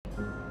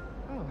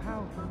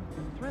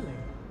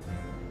thrilling.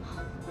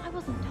 I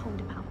wasn't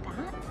told about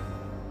that.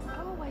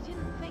 Oh, I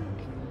didn't think.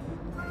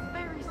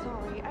 Very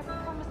sorry. I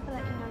promise to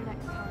let you know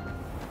next time.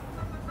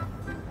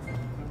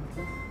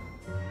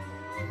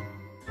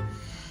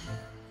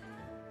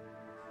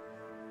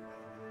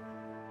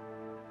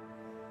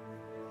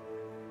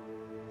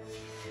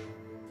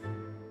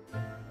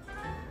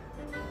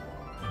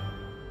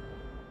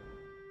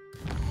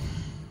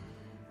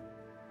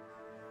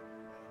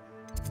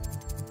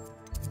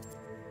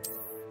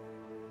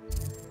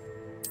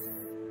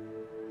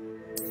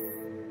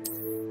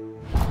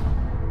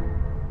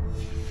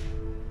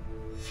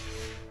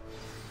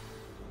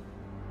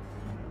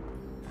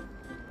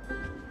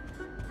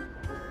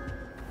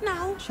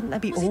 Shouldn't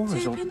there be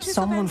auras or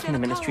someone from the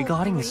ministry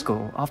guarding the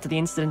school after the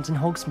incident in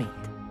Hogsmeade?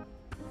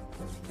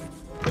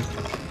 I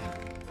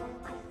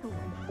saw an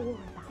aura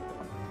that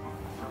on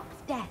Professor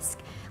Sharp's desk.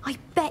 I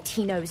bet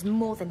he knows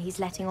more than he's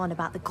letting on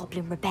about the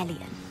Goblin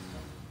Rebellion.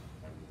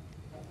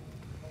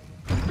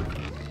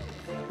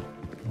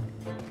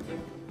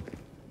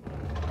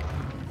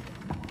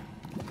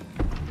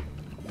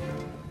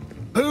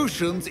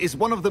 Potions is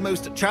one of the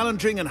most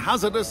challenging and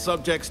hazardous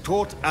subjects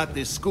taught at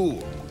this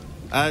school.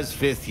 As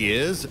fifth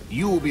years,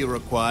 you will be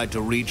required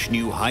to reach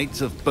new heights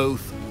of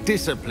both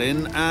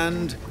discipline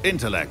and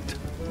intellect.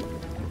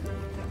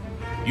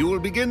 You will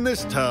begin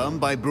this term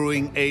by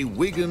brewing a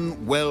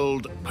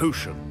Wigan-Weld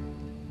potion.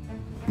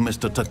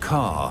 Mr.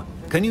 Takar,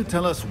 can you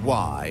tell us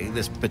why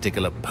this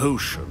particular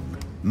potion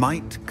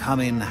might come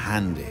in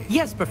handy?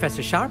 Yes,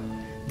 Professor Sharp.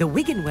 The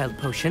Wigan-Weld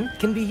potion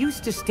can be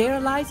used to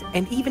sterilize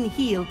and even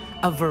heal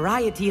a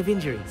variety of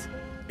injuries.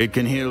 It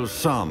can heal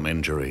some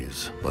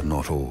injuries, but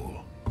not all.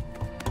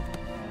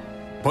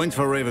 Points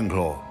for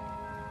Ravenclaw.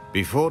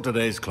 Before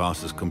today's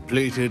class is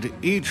completed,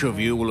 each of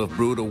you will have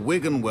brewed a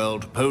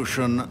Wigan-Weld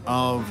potion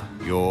of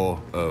your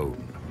own.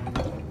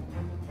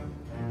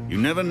 You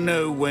never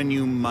know when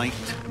you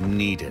might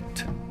need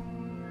it.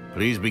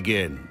 Please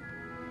begin.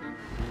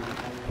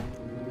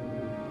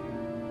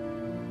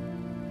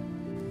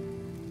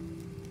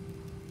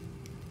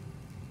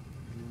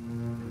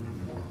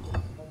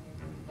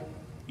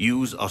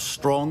 Use a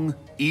strong,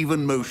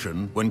 even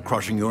motion when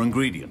crushing your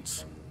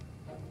ingredients.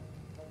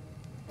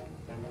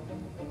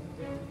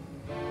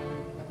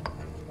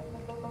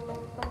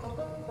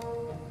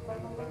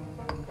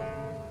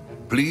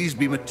 Please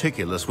be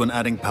meticulous when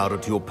adding powder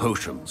to your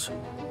potions.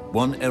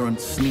 One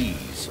errant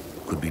sneeze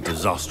could be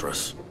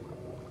disastrous.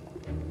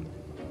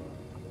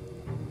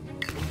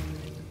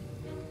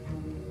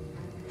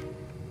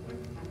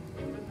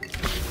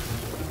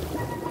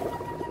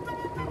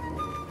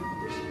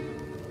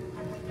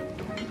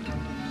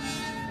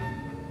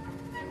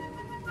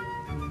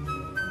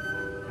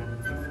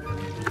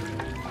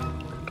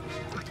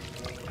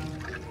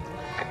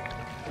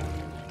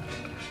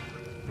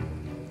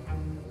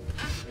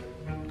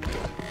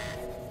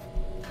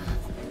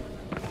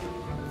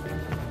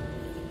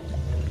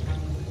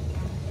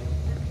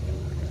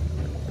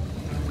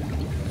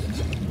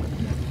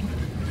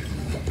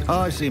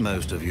 I see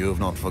most of you have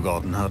not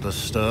forgotten how to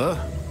stir.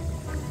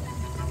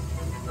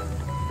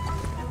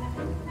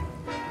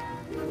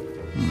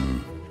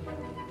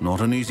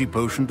 Not an easy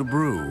potion to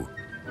brew.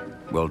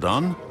 Well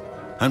done.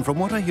 And from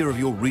what I hear of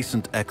your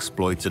recent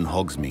exploits in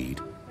Hogsmeade,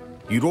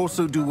 you'd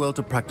also do well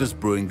to practice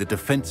brewing the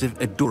defensive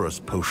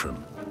Edurus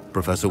potion.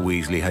 Professor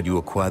Weasley had you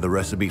acquire the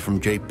recipe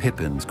from J.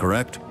 Pippins,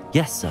 correct?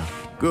 Yes, sir.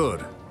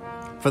 Good.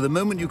 For the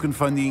moment, you can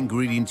find the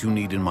ingredients you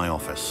need in my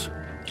office.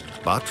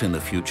 But in the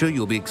future,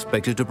 you'll be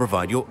expected to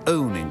provide your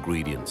own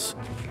ingredients.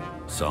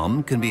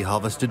 Some can be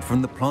harvested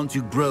from the plants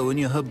you grow in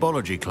your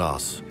herbology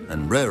class,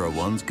 and rarer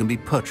ones can be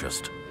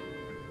purchased.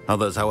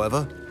 Others,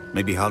 however,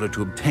 may be harder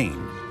to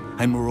obtain,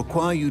 and will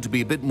require you to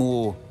be a bit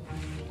more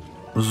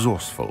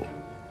resourceful.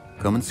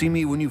 Come and see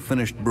me when you've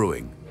finished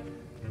brewing,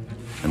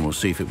 and we'll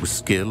see if it was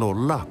skill or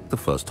luck the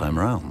first time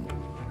round.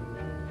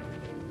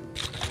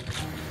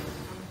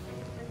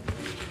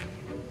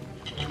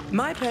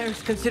 My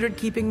parents considered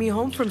keeping me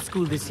home from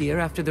school this year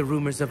after the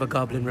rumors of a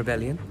Goblin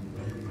Rebellion.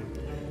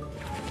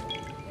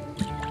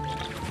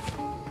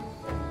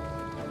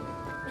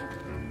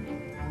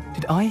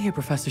 Did I hear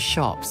Professor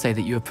Sharp say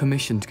that you have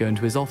permission to go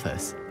into his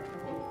office?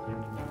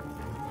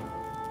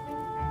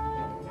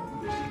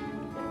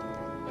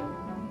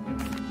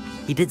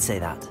 He did say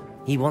that.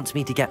 He wants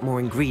me to get more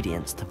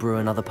ingredients to brew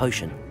another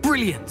potion.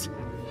 Brilliant!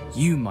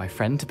 You, my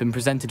friend, have been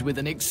presented with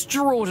an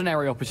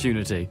extraordinary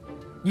opportunity.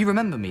 You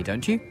remember me,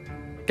 don't you?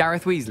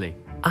 Gareth Weasley.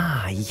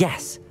 Ah,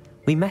 yes.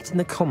 We met in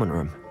the common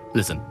room.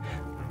 Listen,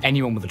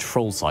 anyone with a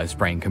troll-sized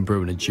brain can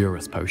brew an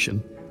Edurus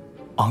potion.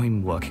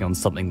 I'm working on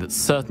something that's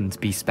certain to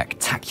be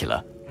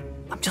spectacular.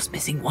 I'm just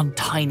missing one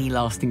tiny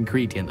last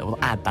ingredient that will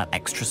add that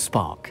extra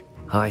spark.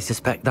 I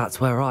suspect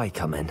that's where I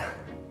come in.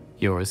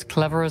 You're as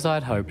clever as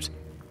I'd hoped.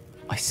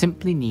 I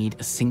simply need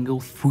a single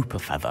Fwooper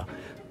feather.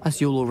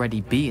 As you'll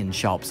already be in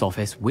Sharp's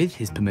office with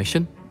his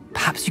permission,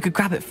 perhaps you could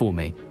grab it for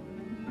me.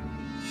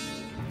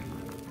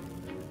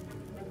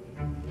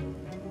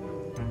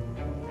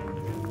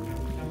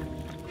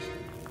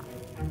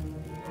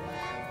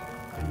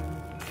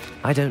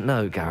 I don't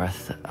know,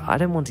 Gareth. I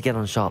don't want to get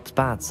on Sharp's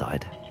bad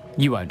side.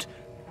 You won't.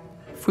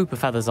 Fupa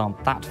feathers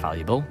aren't that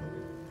valuable.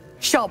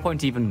 Sharp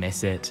won't even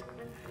miss it.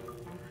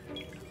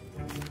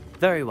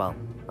 Very well.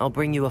 I'll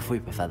bring you a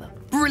Fupa feather.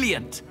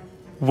 Brilliant!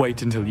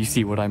 Wait until you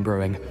see what I'm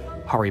brewing.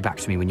 Hurry back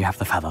to me when you have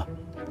the feather.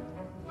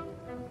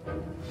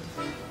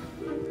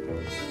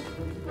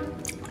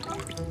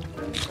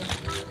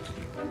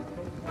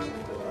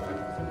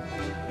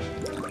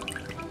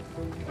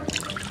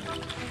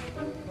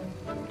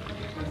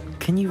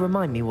 Can you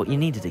remind me what you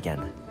needed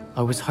again?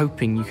 I was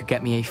hoping you could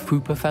get me a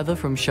Fupa feather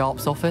from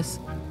Sharp's office.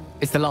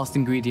 It's the last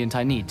ingredient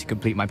I need to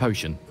complete my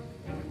potion.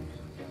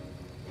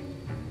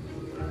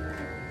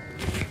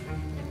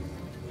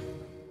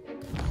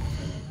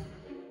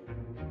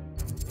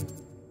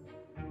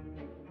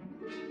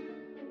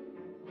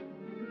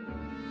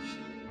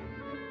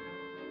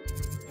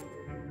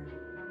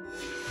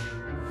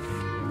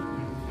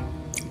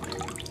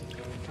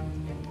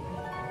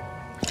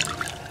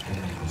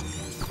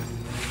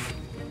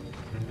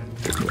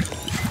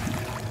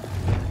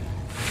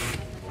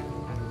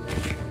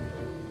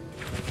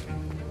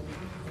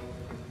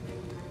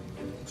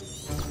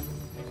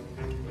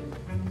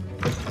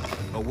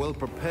 A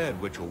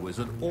well-prepared witch or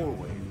wizard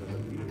always.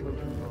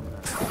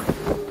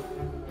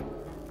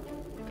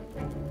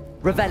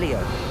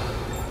 Revelio.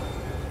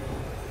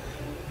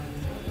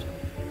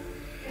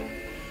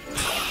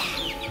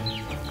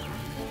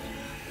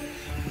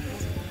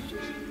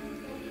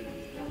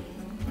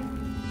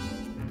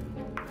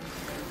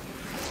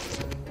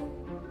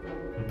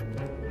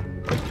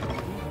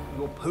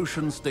 Your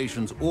potion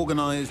station's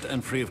organized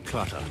and free of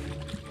clutter.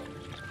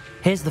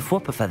 Here's the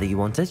Fupa feather you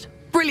wanted.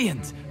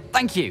 Brilliant!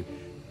 Thank you!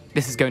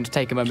 This is going to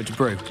take a moment to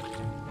brew.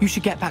 You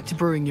should get back to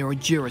brewing your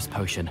Edurus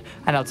potion,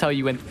 and I'll tell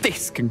you when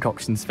this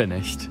concoction's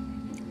finished.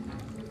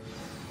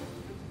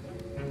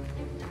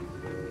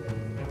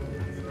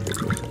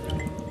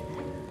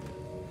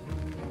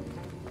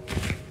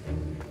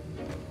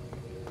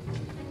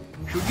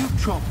 Should you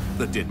chop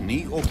the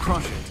Dittany or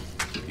crush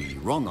it? The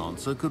wrong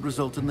answer could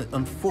result in the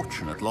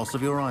unfortunate loss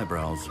of your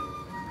eyebrows.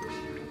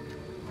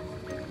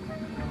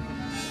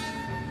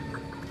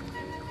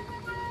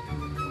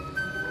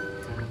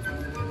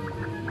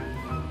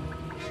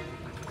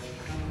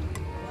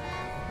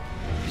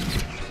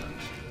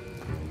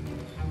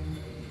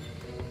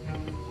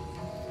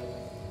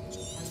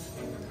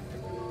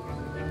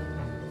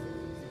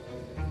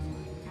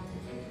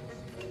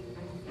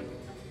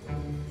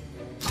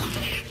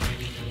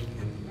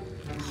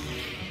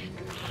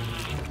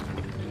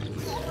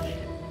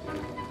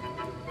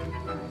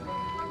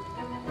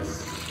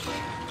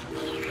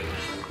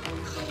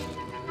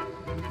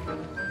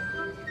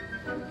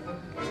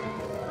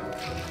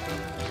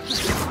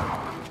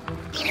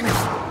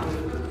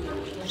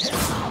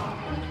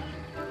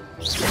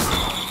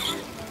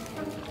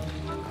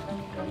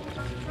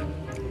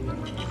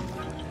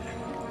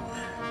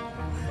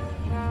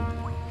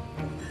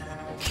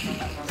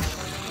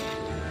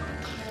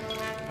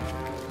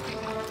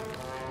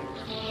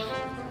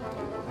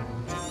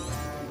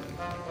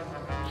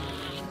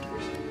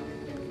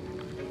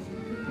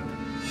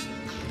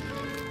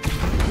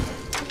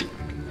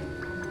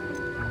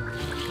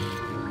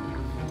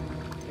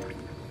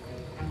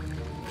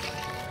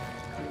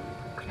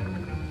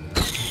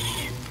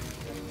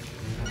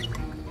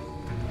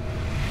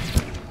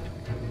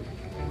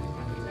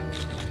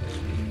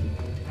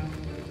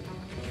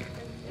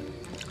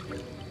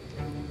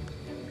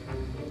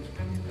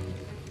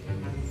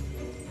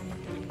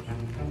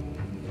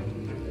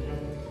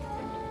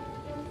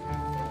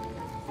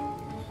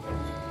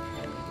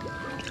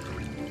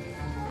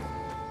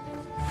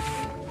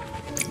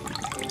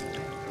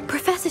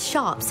 Professor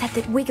Sharp said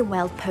that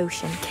Wiggenweld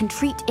potion can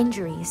treat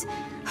injuries.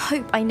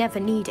 Hope I never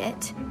need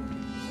it.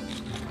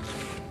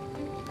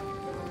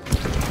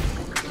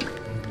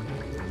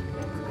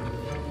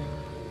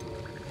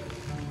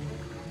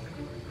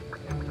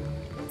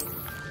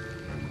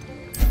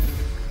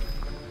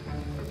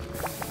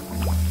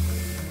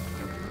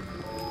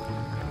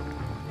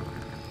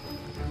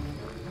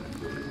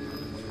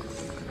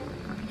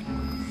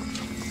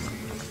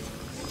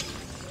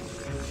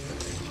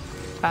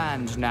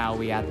 And now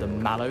we add the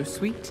mallow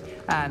sweet,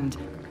 and...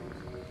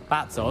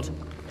 That's odd.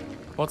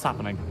 What's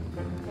happening?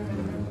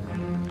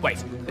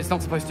 Wait, it's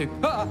not supposed to...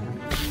 Ah!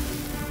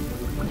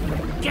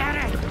 Get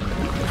it!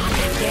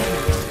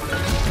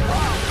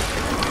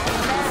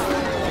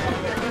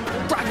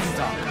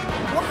 Dragonstar!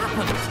 What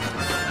happened?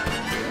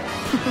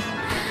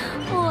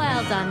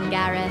 Well done,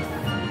 Gareth.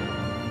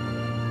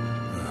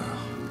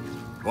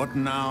 What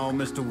now,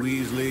 Mr.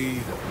 Weasley?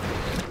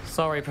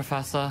 Sorry,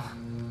 Professor.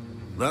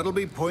 That'll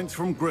be points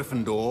from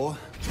Gryffindor.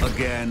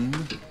 Again.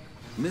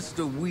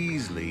 Mr.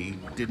 Weasley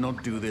did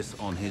not do this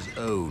on his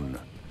own.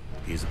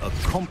 His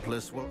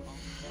accomplice will...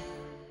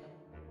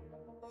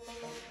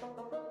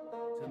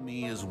 to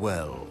me as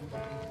well.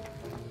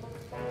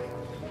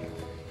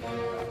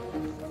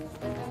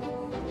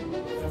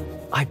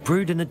 I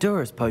brewed an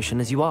Edurus potion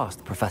as you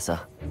asked, Professor.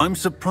 I'm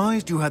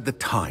surprised you had the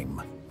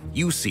time.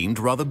 You seemed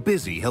rather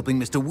busy helping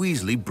Mr.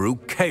 Weasley brew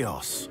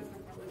chaos.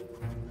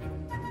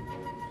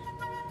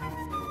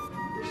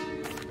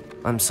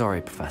 I'm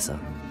sorry, Professor.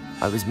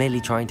 I was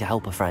merely trying to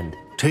help a friend.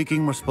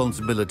 Taking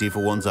responsibility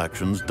for one's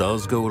actions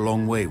does go a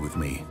long way with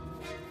me.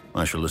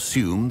 I shall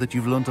assume that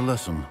you've learnt a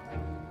lesson.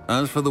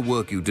 As for the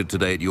work you did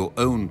today at your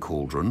own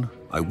cauldron,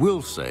 I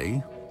will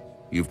say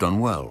you've done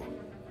well.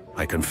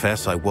 I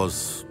confess I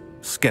was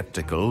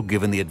skeptical,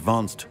 given the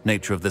advanced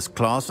nature of this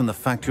class and the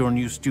fact you're a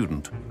new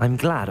student. I'm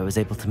glad I was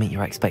able to meet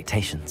your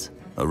expectations.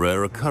 A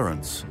rare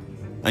occurrence.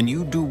 And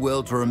you do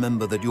well to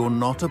remember that you're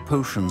not a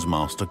potions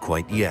master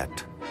quite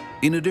yet.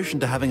 In addition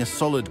to having a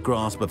solid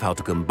grasp of how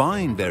to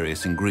combine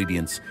various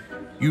ingredients,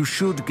 you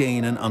should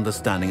gain an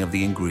understanding of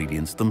the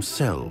ingredients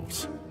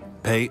themselves.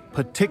 Pay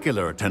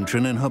particular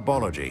attention in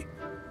herbology.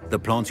 The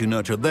plants you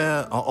nurture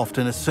there are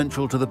often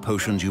essential to the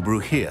potions you brew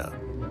here.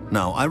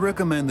 Now, I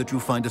recommend that you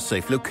find a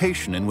safe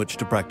location in which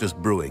to practice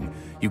brewing.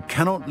 You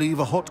cannot leave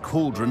a hot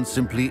cauldron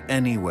simply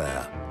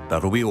anywhere.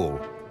 That'll be all.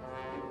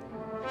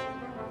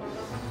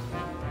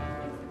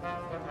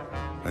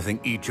 I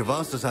think each of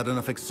us has had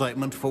enough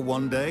excitement for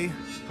one day.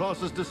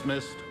 Class is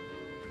dismissed.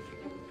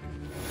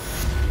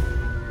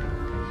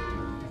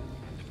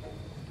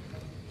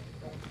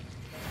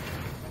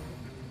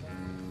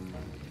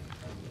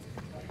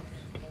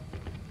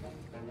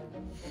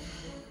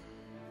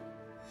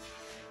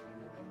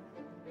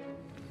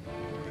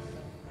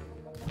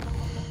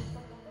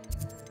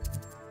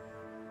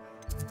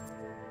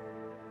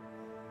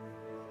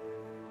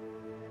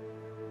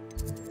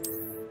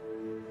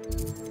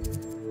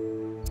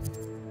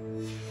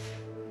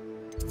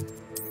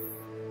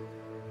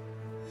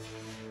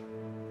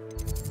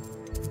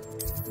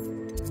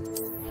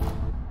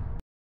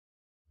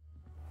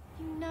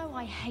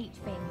 I hate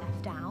being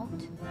left out.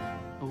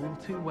 All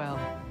too well.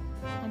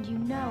 And you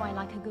know I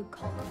like a good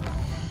compliment.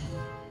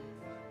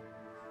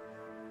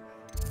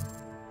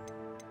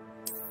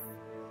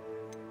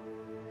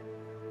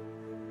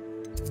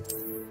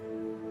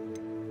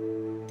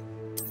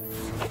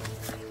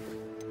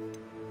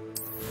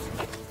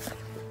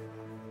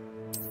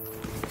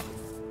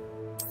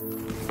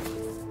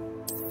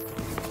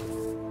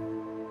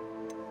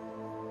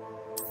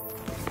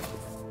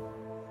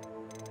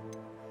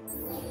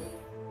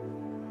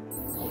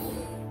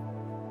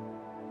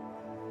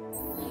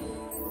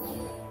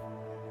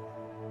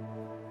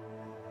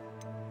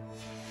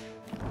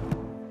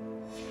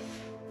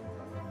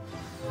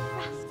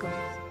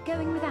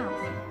 Going without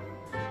me?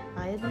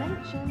 I had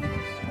mentioned.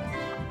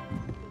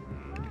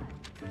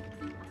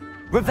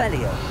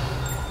 Revelio.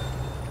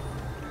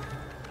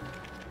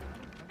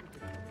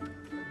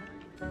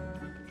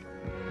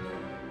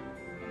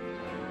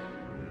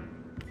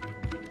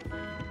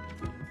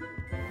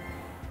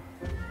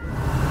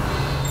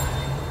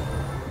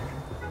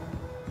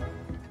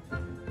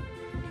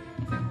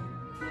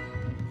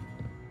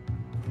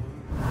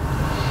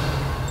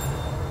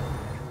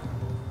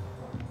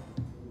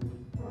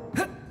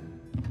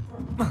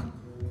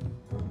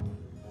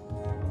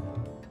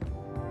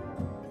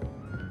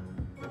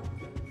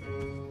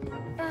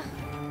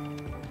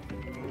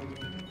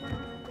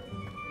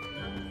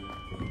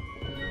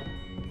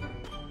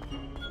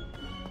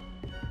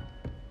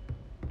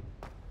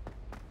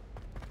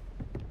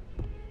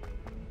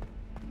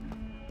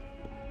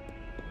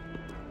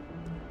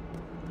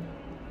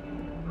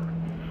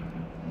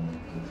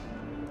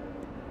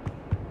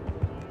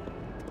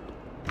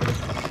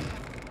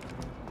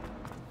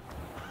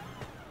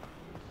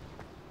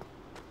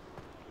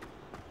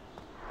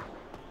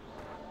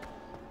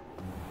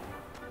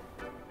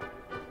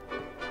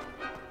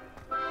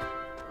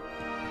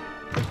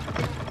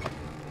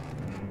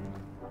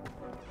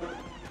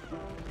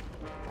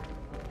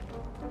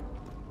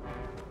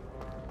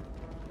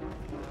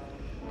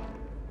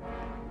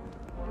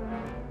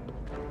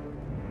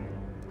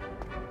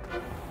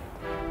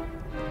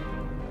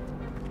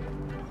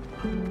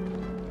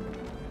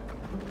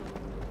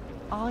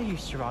 Are you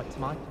sure,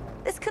 Mike?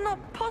 This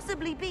cannot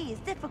possibly be as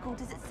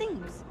difficult as it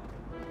seems.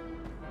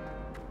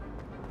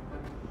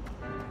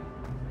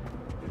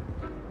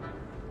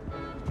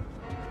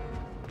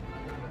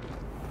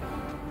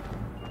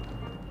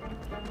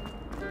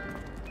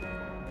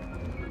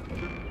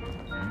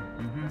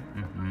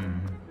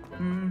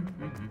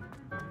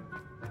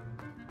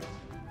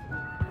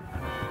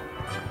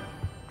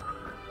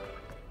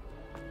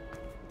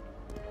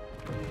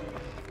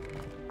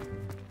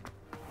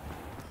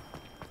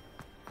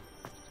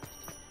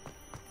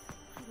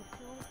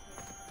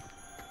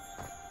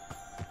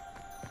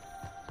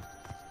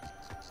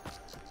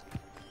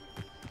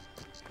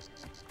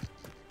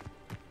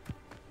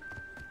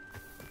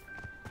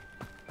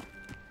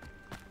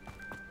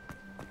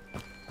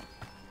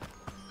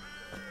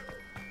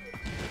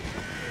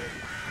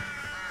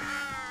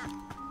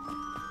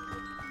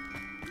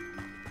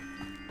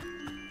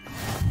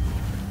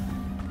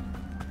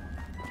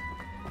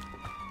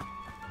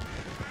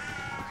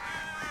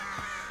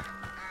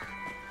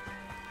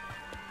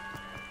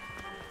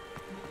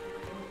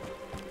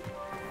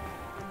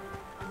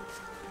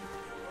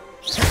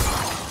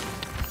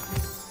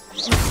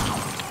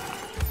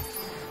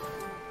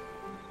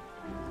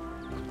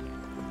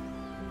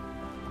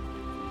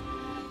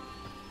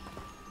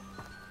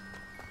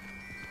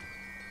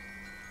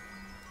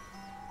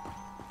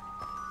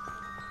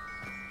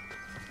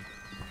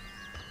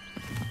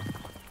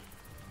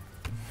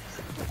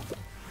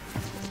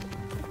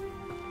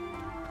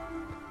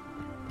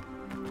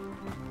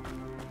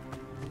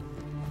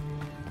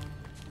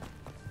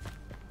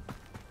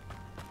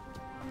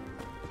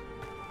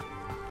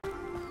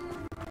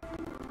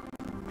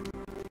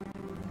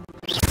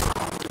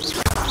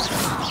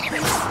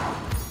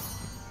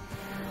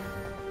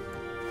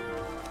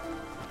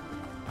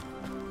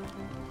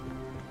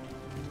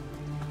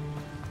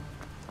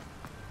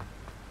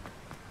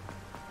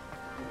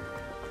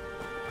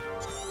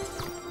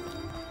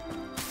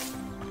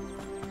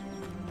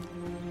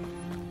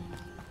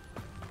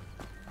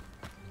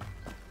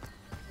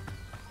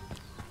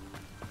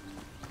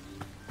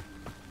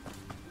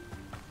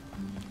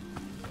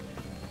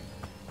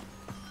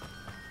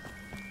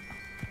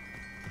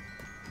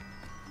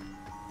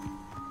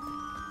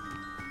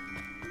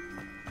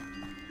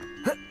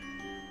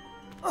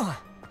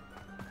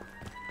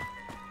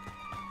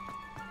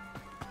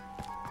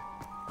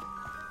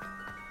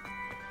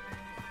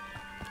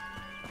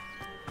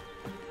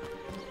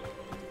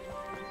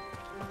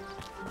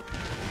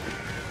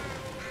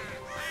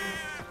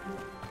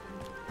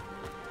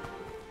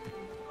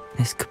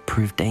 This could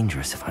prove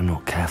dangerous if I'm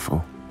not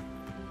careful.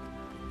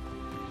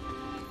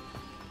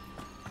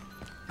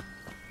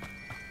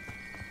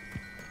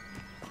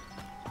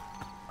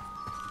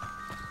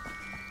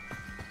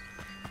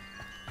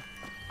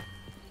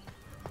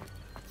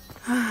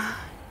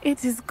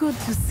 It is good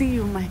to see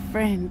you, my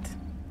friend.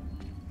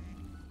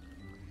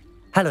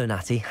 Hello,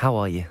 Natty. How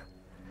are you?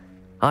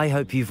 I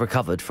hope you've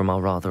recovered from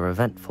our rather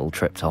eventful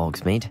trip to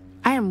Hogsmeade.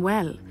 I am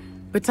well,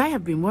 but I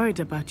have been worried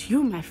about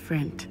you, my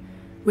friend.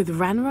 With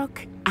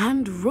Ranrock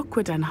and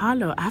Rookwood and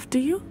Harlow after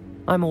you?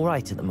 I'm all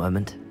right at the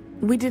moment.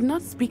 We did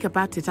not speak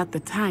about it at the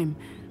time,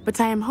 but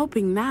I am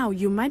hoping now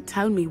you might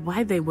tell me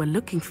why they were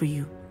looking for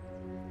you.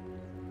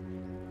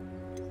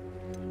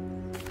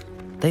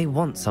 They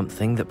want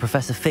something that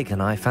Professor Fig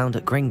and I found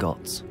at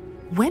Gringotts.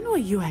 When were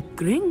you at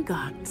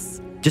Gringotts?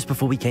 Just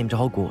before we came to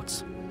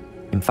Hogwarts.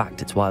 In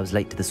fact, it's why I was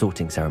late to the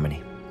sorting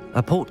ceremony.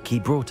 A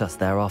portkey brought us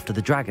there after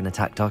the dragon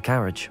attacked our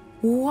carriage.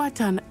 What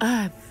on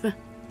earth?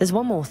 There's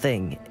one more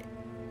thing.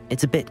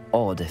 It's a bit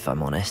odd, if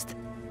I'm honest.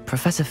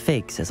 Professor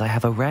Fig says I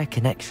have a rare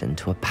connection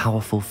to a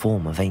powerful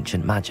form of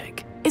ancient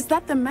magic. Is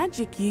that the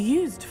magic you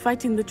used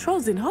fighting the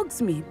trolls in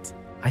Hogsmeade?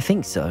 I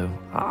think so.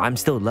 I'm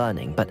still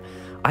learning, but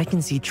I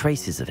can see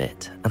traces of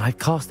it, and I've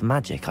cast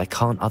magic I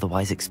can't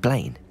otherwise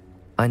explain.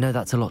 I know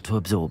that's a lot to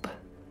absorb.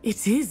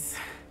 It is.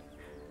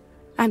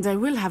 And I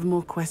will have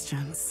more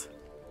questions.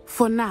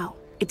 For now,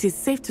 it is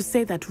safe to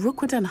say that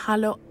Rookwood and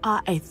Harlow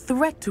are a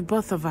threat to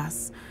both of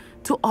us,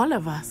 to all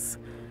of us.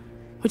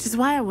 Which is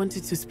why I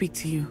wanted to speak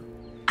to you.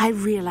 I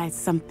realized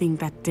something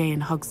that day in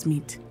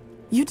Hogsmeade.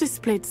 You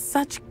displayed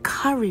such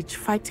courage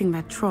fighting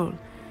that troll,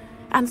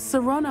 and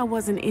Serona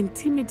wasn't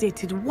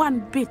intimidated one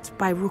bit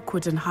by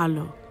Rookwood and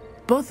Harlow.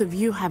 Both of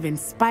you have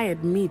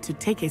inspired me to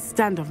take a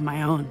stand of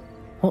my own.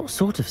 What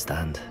sort of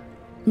stand?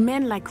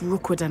 Men like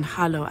Rookwood and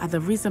Harlow are the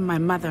reason my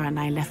mother and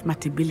I left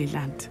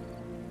Matibili-land.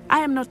 I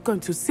am not going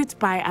to sit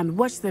by and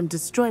watch them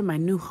destroy my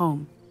new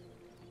home.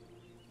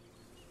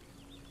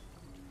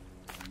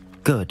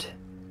 Good.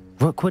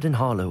 Rookwood and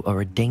Harlow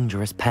are a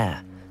dangerous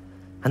pair.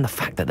 And the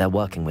fact that they're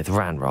working with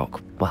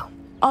Ranrock, well...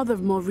 All the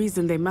more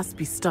reason they must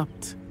be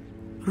stopped.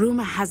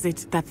 Rumor has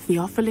it that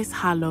Theophilus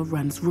Harlow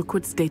runs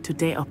Rookwood's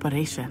day-to-day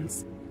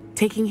operations.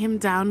 Taking him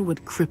down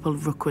would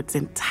cripple Rookwood's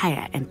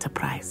entire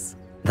enterprise.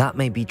 That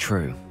may be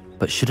true,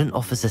 but shouldn't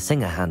Officer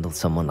Singer handle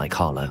someone like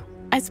Harlow?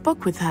 I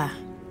spoke with her.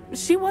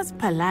 She was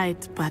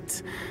polite,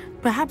 but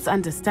perhaps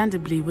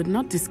understandably would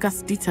not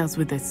discuss details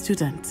with a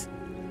student.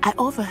 I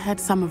overheard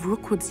some of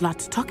Rookwood's lot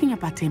talking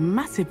about a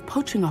massive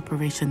poaching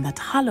operation that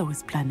Harlow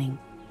is planning.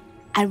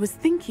 I was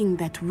thinking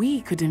that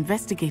we could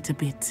investigate a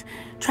bit,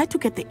 try to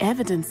get the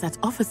evidence that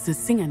Officer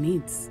Singer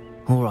needs.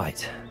 All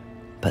right,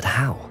 but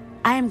how?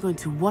 I am going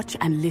to watch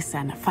and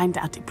listen, find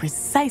out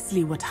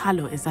precisely what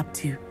Harlow is up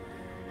to.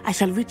 I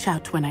shall reach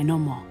out when I know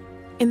more.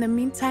 In the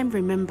meantime,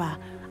 remember,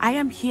 I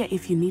am here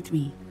if you need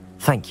me.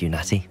 Thank you,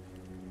 Natty.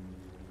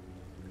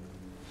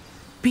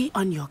 Be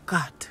on your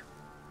guard.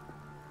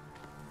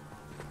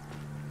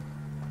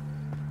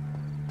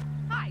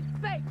 I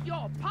beg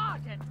your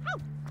pardon. How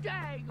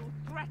dare you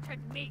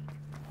threaten me?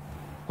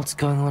 What's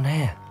going on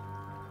here?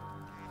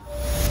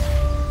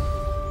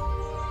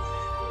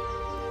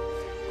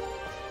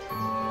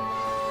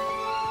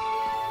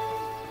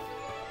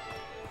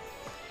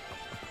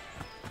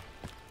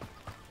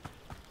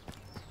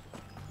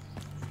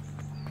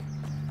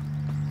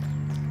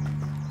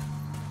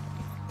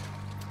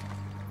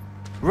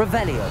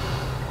 Revelio.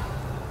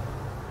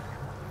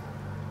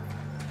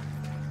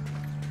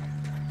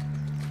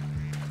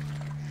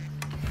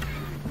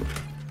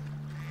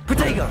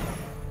 Protego.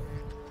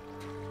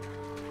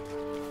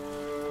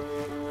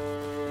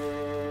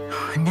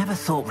 I never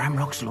thought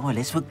Ranrock's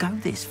loyalists would go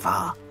this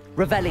far.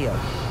 Revelio.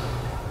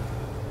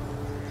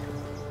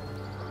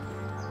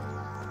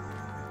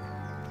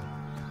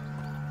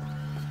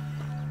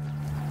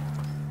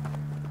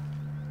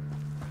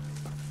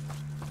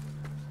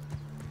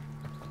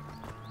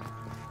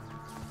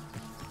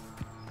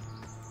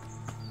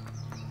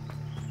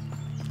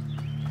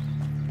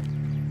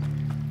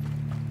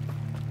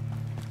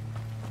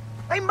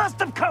 They must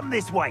have come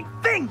this way.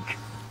 Think!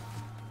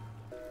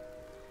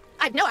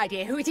 I've no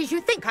idea who it is you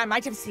think I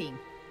might have seen.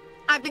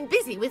 I've been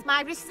busy with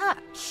my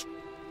research.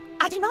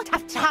 I do not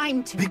have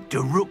time to...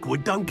 Victor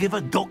Rookwood don't give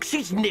a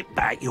doxy's nip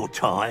back your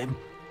time.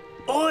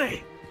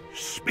 Oi!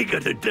 Speak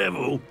of the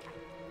devil.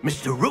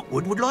 Mr.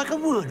 Rookwood would like a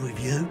word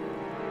with you.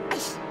 A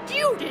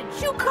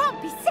student? You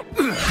can't be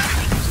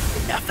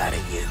Enough out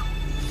of you.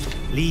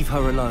 Leave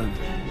her alone.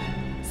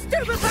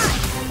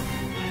 Stupefy!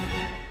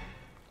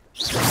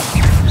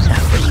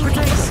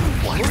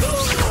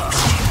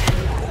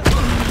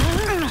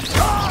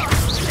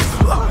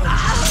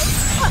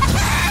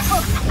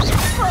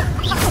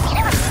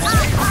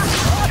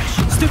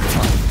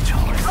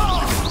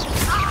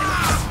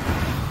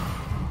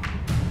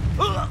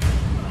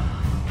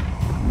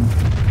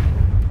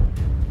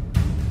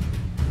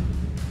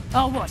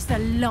 I'll watch the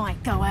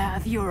light go out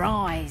of your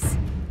eyes.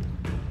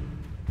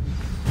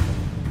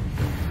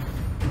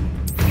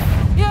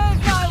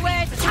 You've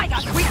nowhere to take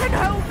us. We can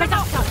hold the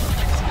doctor.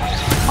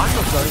 I'm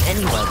not going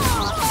anywhere with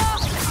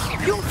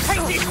you. You'll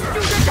take this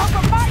student off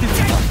of my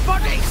dead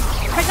body.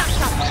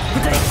 Conductor,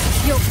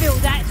 you'll feel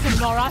that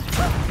tomorrow.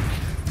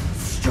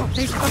 Stop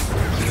this.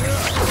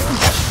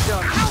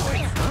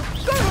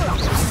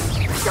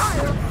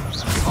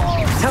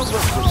 Tell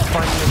Rookwood to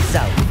find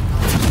himself.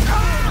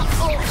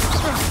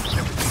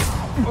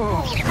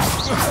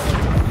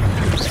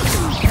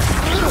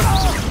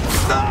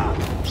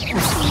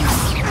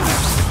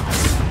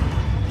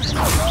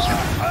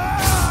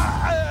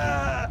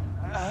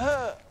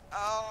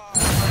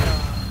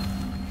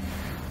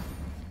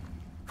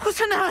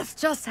 What on earth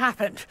just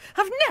happened?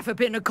 I've never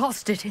been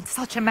accosted in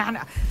such a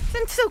manner,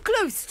 and so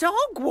close to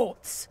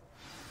Hogwarts.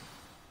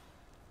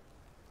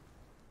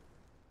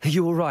 Are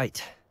you all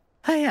right?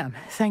 I am,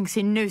 thanks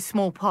in no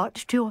small part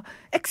to your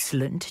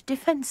excellent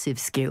defensive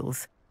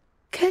skills.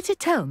 Care to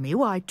tell me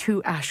why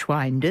 2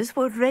 Ashwinders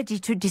were ready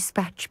to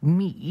dispatch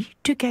me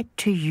to get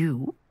to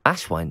you?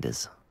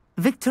 Ashwinders?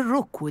 Victor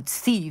Rookwood's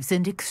thieves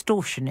and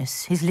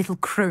extortionists, his little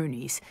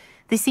cronies.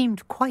 They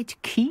seemed quite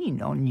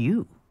keen on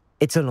you.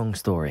 It's a long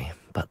story,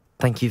 but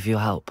thank you for your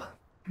help.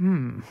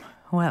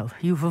 Well,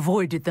 you've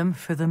avoided them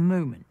for the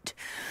moment.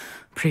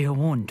 Priya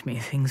warned me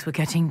things were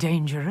getting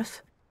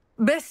dangerous.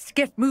 Best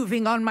get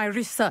moving on my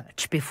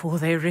research before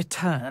they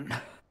return.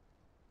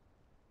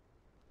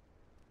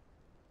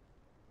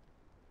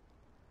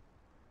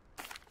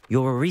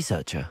 You're a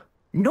researcher?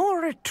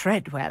 Nora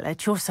Treadwell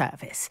at your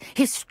service,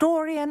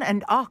 historian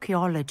and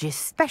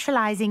archaeologist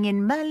specializing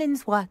in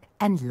Merlin's work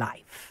and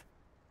life.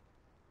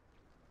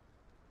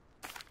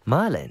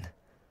 Merlin?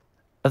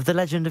 Of the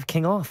legend of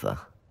King Arthur?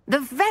 The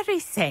very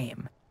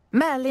same.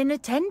 Merlin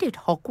attended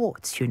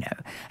Hogwarts, you know,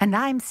 and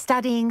I'm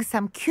studying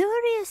some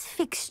curious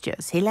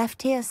fixtures he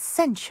left here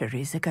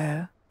centuries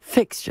ago.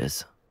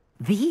 Fixtures?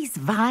 These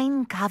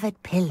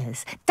vine-covered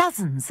pillars,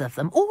 dozens of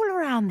them, all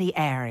around the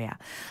area.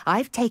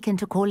 I've taken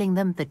to calling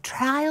them the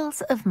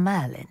Trials of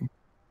Merlin.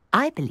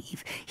 I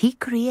believe he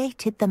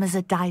created them as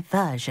a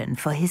diversion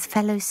for his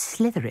fellow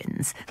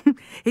Slytherins.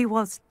 He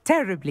was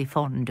terribly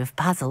fond of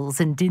puzzles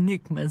and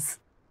enigmas.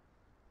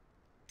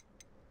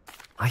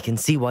 I can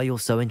see why you're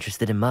so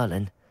interested in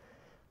Merlin.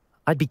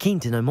 I'd be keen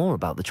to know more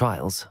about the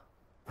trials.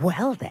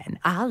 Well then,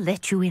 I'll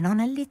let you in on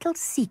a little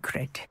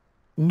secret.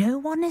 No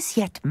one has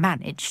yet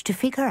managed to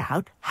figure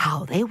out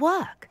how they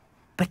work.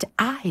 But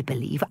I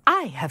believe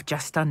I have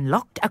just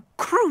unlocked a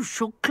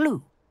crucial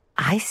clue.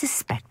 I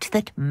suspect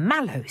that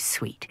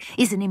Mallowsweet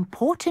is an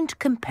important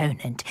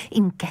component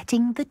in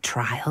getting the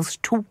trials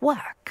to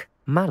work.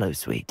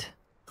 Mallowsweet?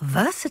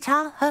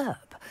 Versatile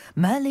herb.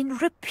 Merlin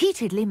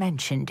repeatedly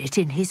mentioned it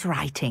in his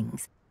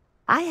writings.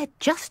 I had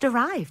just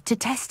arrived to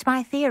test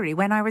my theory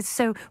when I was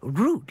so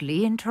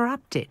rudely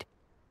interrupted.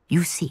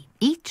 You see,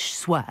 each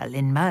swirl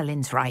in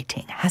Merlin's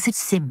writing has a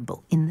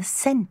symbol in the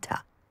centre.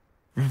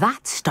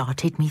 That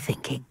started me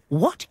thinking,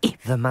 what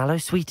if... The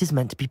Mallowsweet is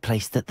meant to be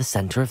placed at the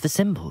centre of the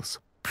symbols.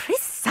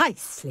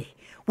 Precisely.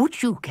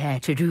 Would you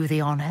care to do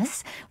the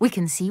honours? We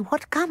can see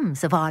what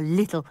comes of our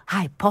little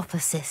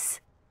hypothesis.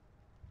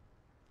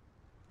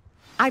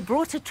 I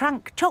brought a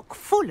trunk chock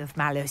full of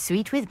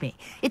Mallowsweet with me.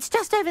 It's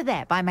just over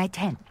there by my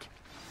tent.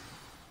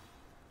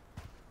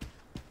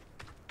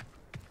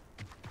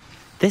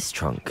 This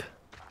trunk?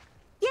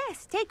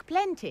 Yes, take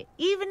plenty,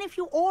 even if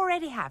you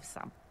already have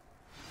some.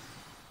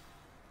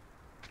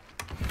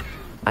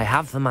 I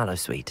have the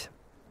Mallowsweet.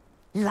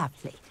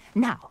 Lovely.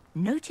 Now,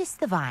 notice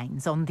the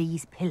vines on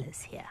these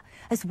pillars here,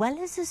 as well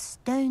as a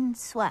stone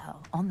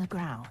swell on the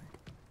ground.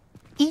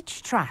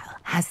 Each trial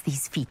has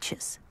these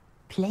features.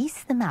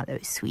 Place the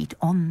Mallowsweet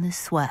on the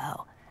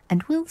swell,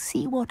 and we'll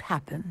see what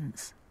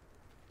happens.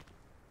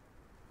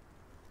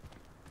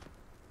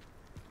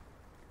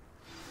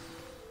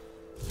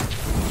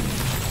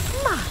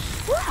 My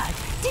word!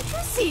 Did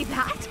you see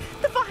that?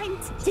 The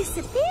vines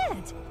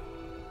disappeared.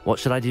 What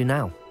should I do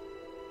now?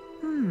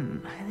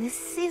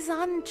 This is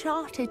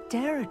uncharted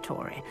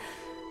territory.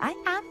 I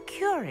am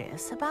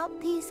curious about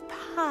these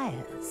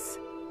pyres.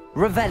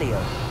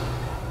 Revelio.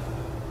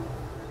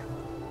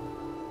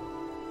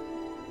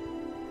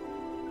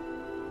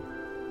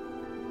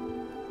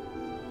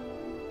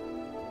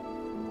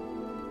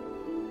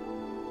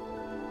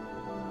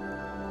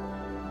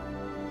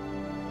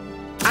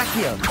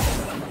 Accio.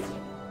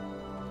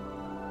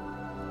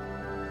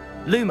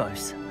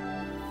 Lumos.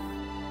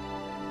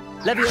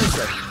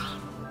 Levioso.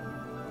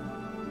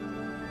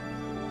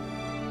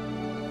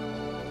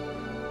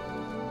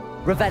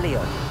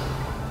 Revelio.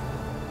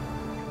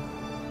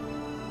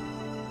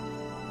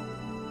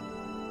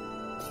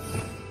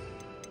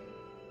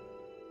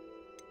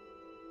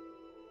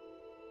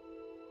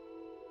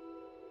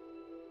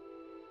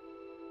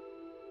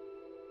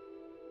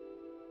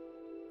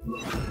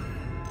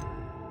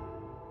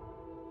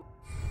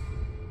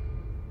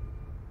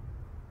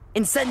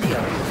 Incendio.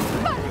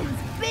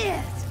 Merlin's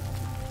beard!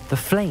 The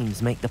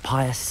flames make the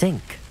pyre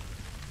sink.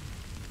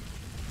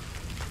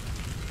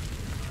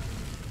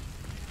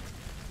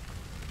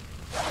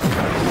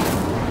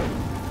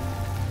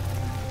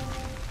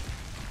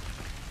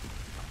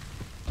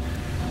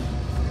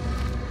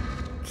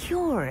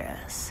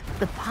 curious.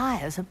 The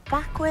pyres are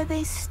back where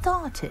they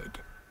started.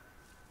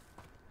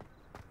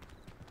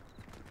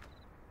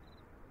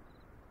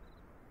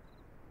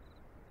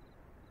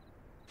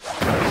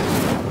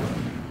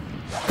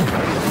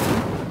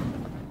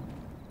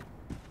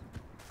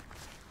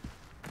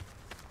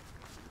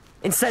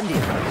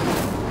 Incendio!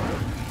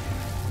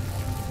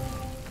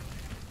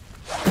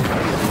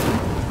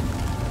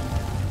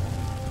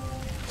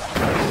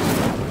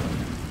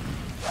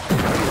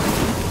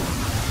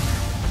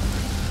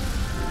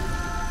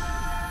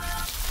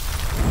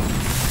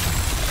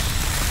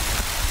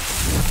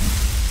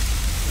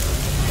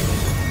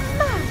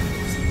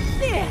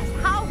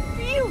 How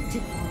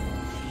beautiful!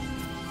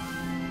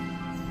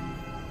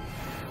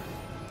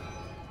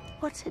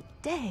 What a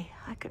day.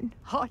 I can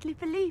hardly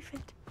believe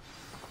it.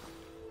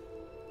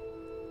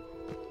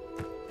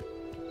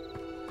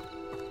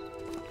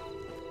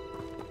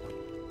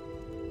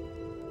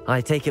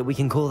 I take it we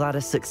can call that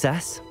a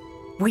success?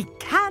 We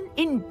can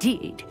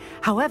indeed.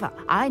 However,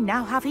 I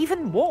now have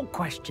even more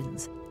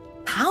questions.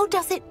 How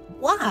does it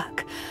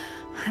work?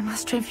 I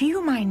must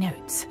review my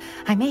notes.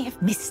 I may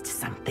have missed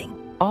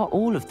something. Are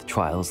all of the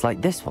trials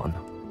like this one?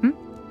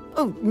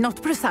 Oh,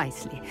 not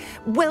precisely.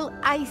 Well,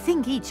 I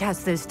think each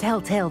has those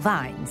telltale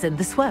vines and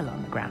the swirl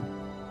on the ground.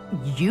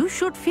 You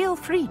should feel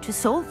free to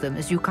solve them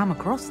as you come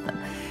across them.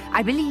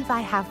 I believe I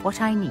have what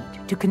I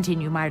need to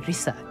continue my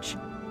research.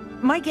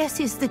 My guess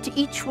is that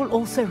each will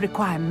also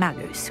require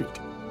Mallow Sweet,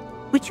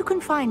 which you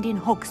can find in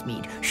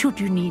Hogsmeade should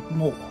you need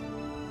more.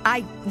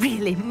 I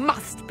really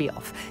must be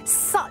off.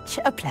 Such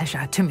a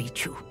pleasure to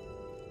meet you.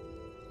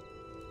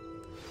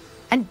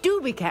 And do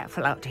be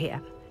careful out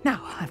here. Now,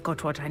 I've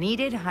got what I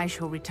needed. I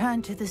shall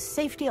return to the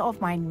safety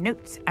of my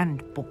notes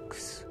and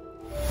books.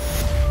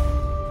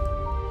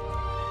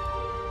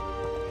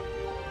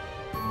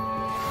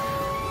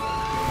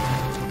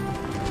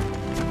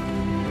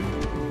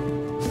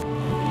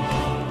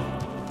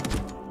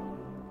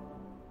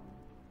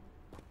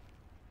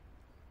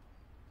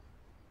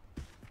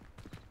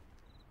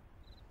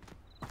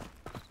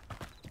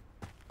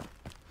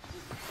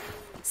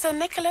 Sir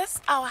Nicholas,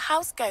 our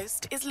house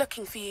ghost, is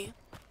looking for you.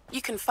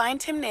 You can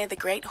find him near the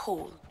Great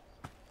Hall.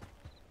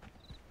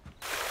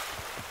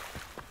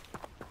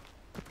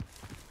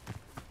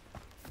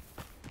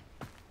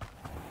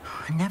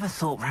 I never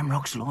thought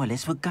Ramrock's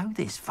loyalists would go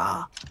this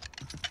far.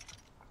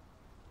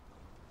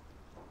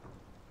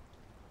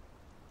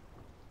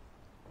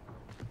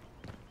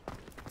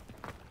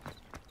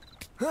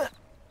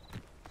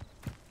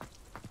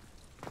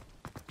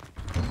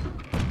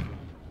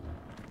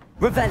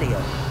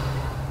 Revelio!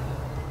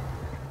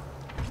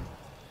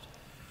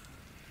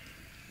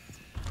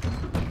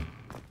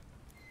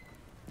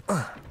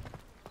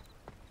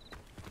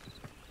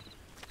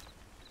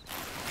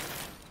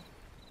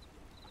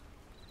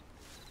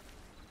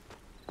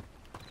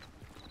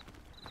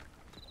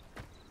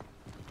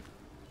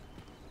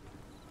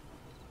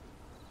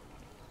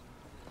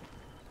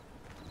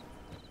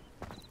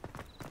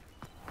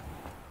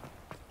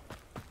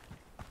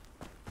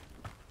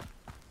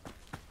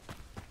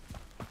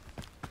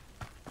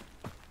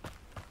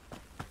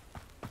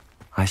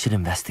 I should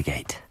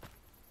investigate.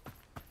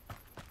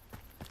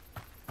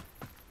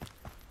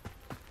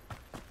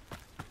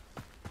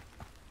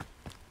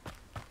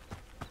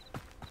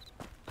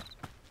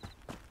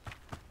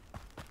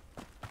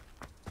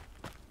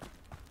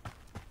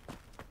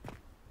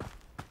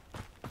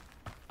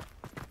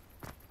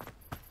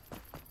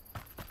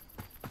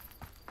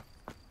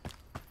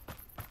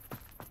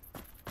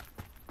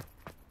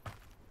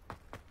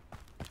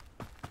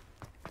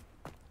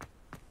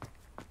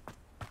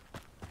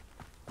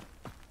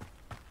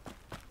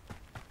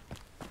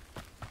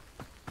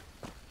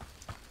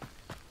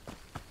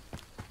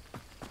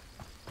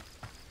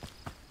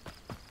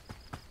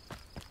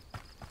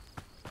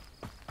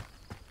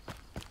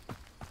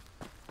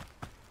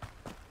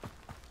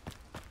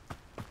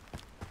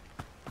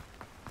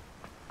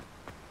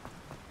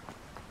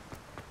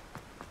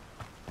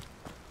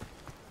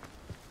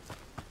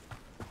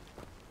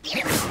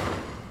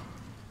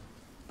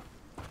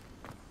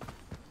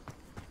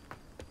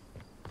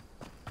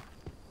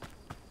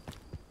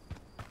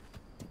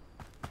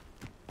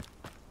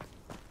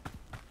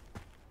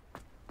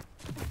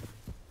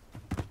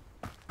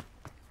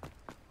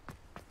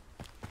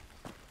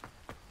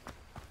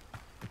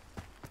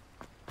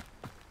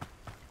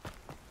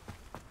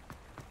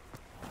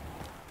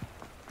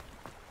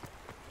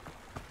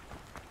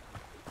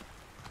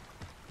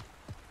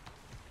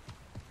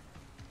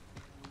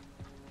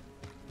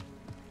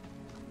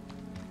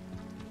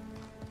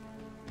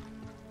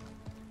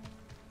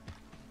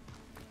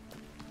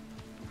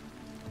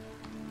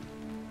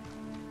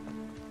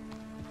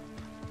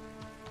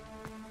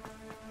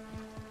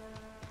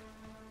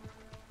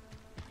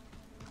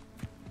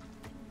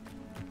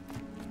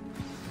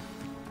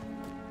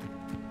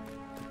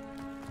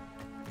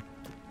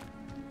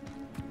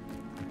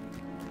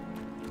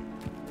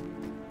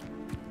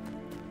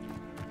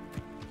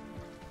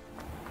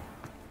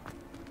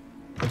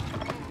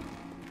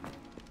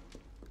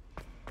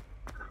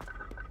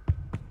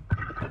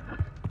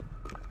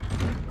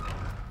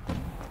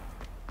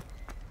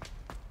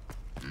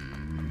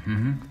 What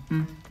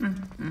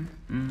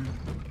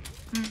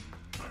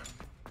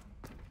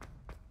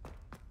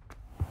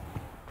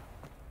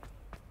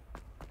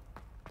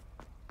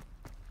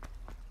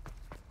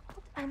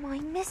am I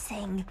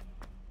missing?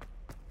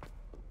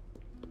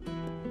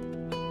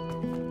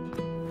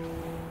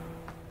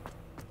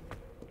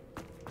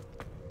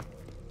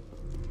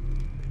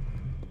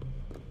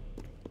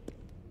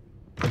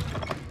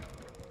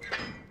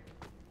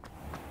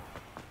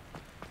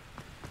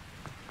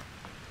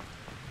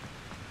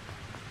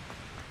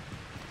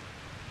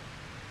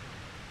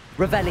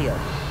 Revelio.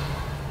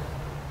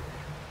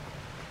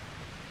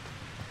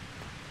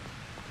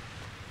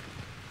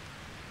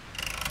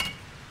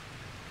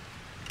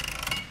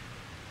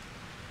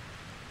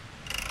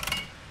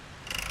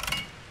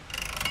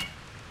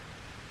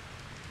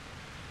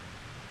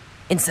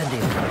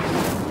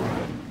 Incendio.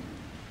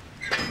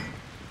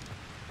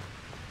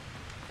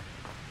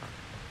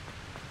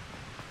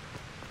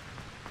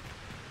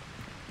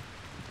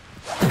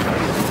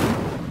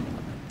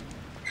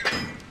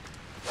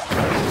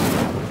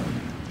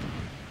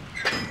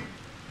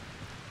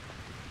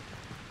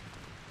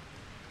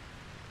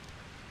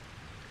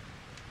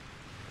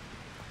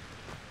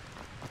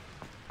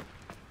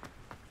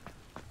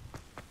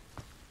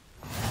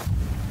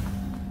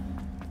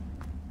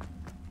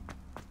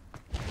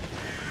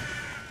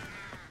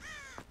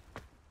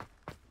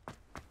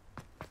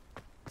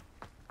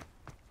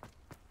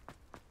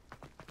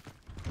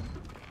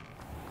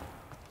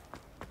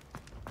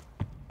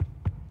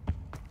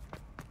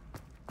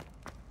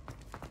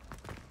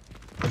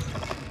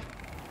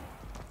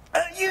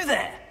 You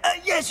there?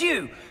 Yes,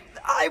 you.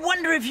 I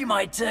wonder if you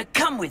might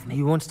come with me.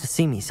 You wanted to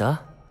see me, sir?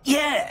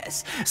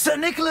 Yes, Sir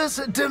Nicholas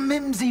de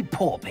Mimsy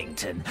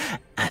Porpington,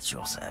 at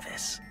your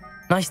service.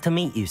 Nice to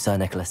meet you, Sir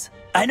Nicholas.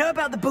 I know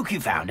about the book you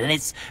found and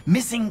its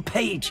missing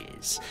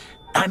pages.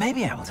 I may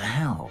be able to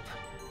help.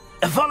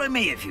 Follow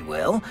me, if you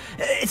will.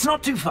 It's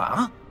not too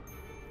far.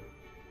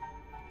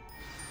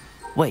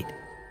 Wait,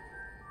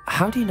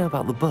 how do you know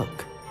about the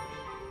book?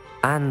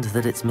 And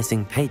that it's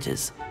missing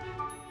pages?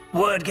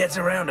 Word gets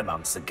around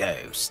amongst the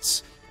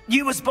ghosts.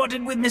 You were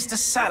spotted with Mr.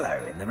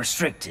 Sallow in the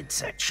restricted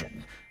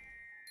section.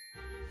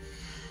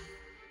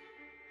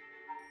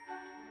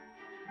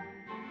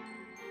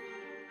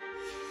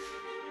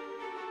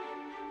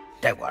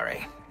 Don't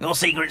worry. Your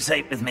secret's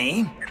safe with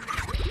me.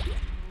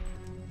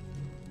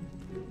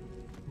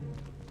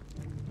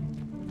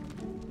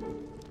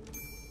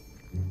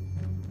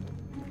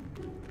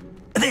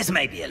 This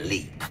may be a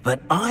leap,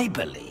 but I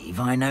believe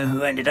I know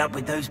who ended up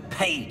with those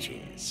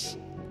pages.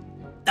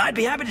 I'd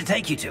be happy to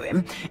take you to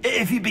him,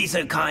 if you'd be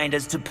so kind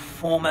as to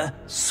perform a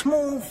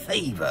small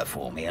favor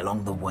for me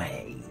along the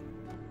way.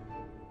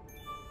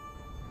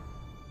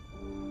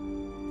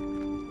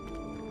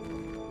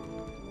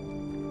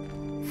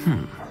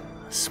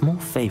 A small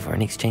favor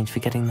in exchange for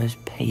getting those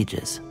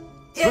pages.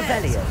 Yes,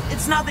 Revelio.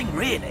 It's nothing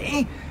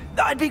really.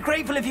 I'd be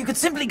grateful if you could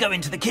simply go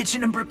into the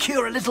kitchen and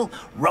procure a little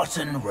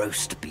rotten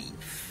roast beef.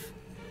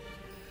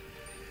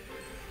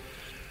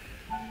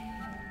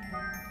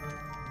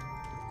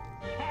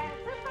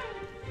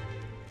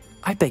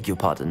 I beg your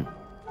pardon.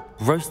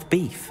 Roast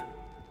beef.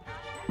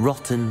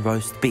 Rotten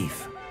roast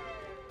beef.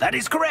 That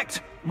is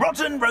correct.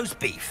 Rotten roast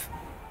beef.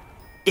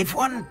 If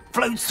one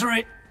floats through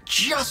it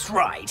just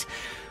right,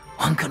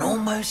 one can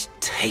almost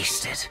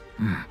taste it.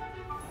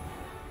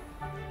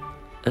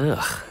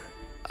 Ugh.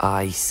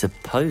 I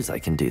suppose I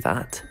can do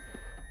that.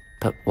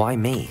 But why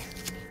me?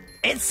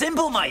 It's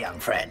simple, my young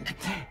friend.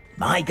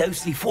 My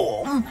ghostly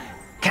form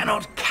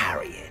cannot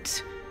carry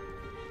it.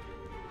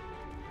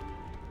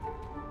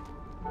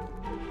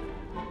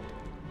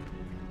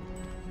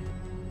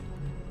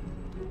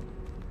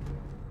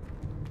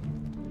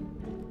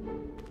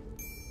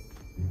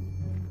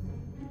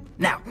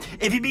 Now,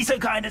 if you'd be so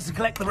kind as to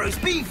collect the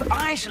roast beef,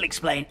 I shall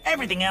explain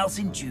everything else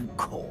in due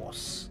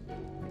course.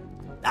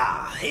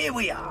 Ah, here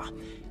we are.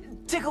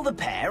 Tickle the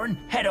pear and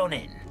head on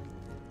in.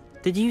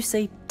 Did you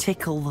say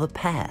tickle the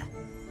pear?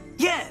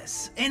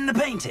 Yes, in the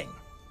painting.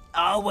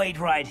 I'll wait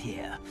right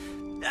here.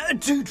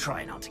 Do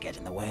try not to get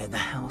in the way of the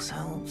house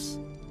elves.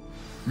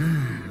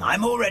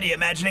 I'm already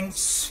imagining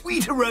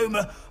sweet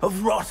aroma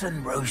of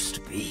rotten roast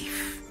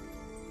beef.